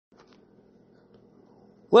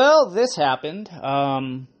Well, this happened.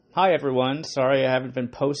 Hi, everyone. Sorry I haven't been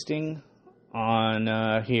posting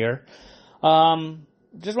on here.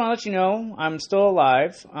 Just want to let you know I'm still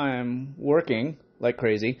alive. I'm working like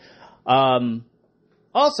crazy.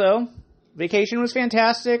 Also, vacation was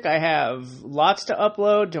fantastic. I have lots to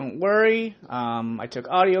upload. Don't worry. I took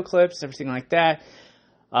audio clips, everything like that.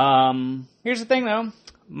 Here's the thing, though.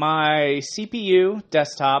 My CPU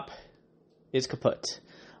desktop is kaput.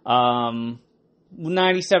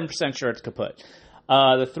 97% sure it's kaput.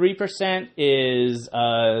 The 3% is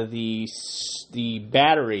the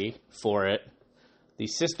battery for it, the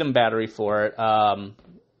system battery for it.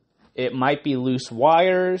 It might be loose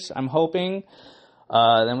wires, I'm hoping.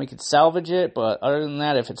 Then we could salvage it, but other than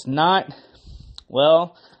that, if it's not,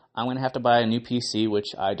 well, I'm going to have to buy a new PC, which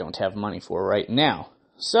I don't have money for right now.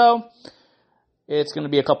 So, it's going to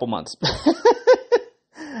be a couple months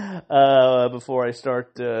before I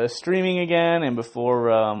start streaming again, and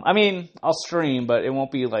before, I'll stream, but it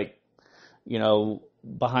won't be like,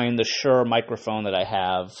 behind the Shure microphone that I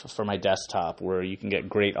have for my desktop, where you can get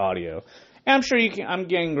great audio. And I'm sure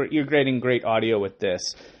you're getting great audio with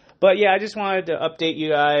this. But yeah, I just wanted to update you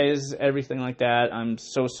guys, everything like that. I'm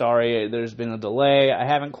so sorry there's been a delay. I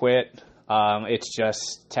haven't quit. It's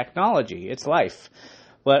just technology. It's life.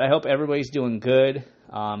 But I hope everybody's doing good,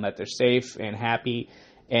 that they're safe and happy,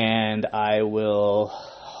 and I will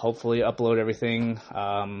hopefully upload everything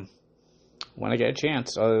when I get a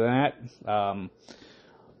chance. Other than that,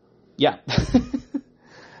 yeah.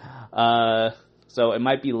 So it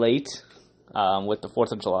might be late with the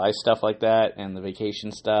 4th of July stuff like that and the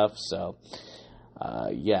vacation stuff. So,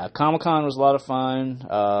 yeah, Comic-Con was a lot of fun.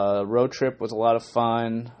 Road trip was a lot of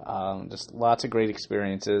fun. Just lots of great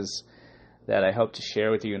experiences that I hope to share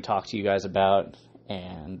with you and talk to you guys about.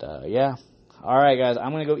 And, yeah. All right, guys,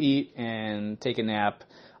 I'm going to go eat and take a nap.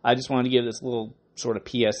 I just wanted to give this little sort of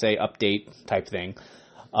PSA update type thing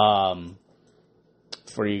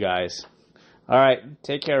for you guys. All right,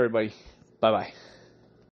 take care, everybody. Bye-bye.